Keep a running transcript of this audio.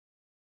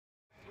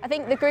I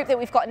think the group that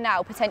we've got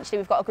now, potentially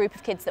we've got a group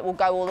of kids that will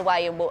go all the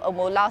way and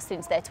will last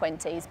into their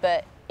 20s,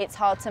 but it's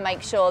hard to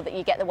make sure that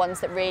you get the ones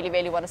that really,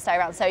 really want to stay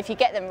around. So if you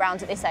get them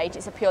round at this age,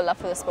 it's a pure love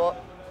for the sport.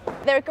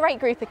 They're a great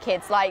group of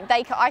kids. Like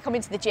I come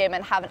into the gym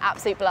and have an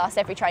absolute blast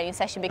every training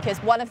session because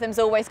one of them's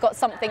always got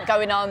something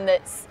going on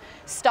that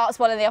starts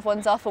one and the other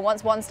one's off, and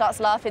once one starts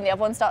laughing, the other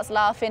one starts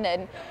laughing,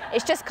 and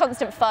it's just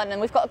constant fun. And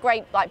we've got a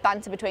great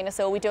banter between us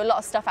all. We do a lot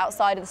of stuff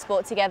outside of the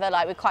sport together.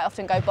 Like we quite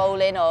often go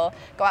bowling or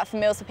go out for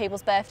meals for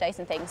people's birthdays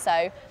and things.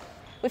 So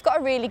we've got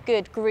a really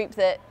good group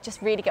that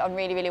just really get on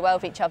really, really well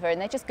with each other,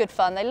 and they're just good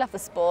fun. They love the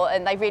sport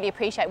and they really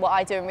appreciate what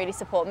I do and really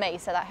support me,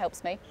 so that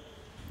helps me.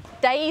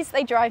 Days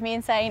they drive me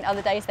insane,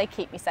 other days they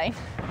keep me sane.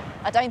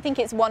 I don't think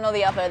it's one or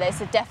the other, there's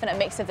a definite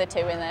mix of the two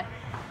in there.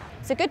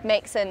 It's a good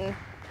mix and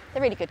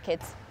they're really good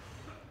kids.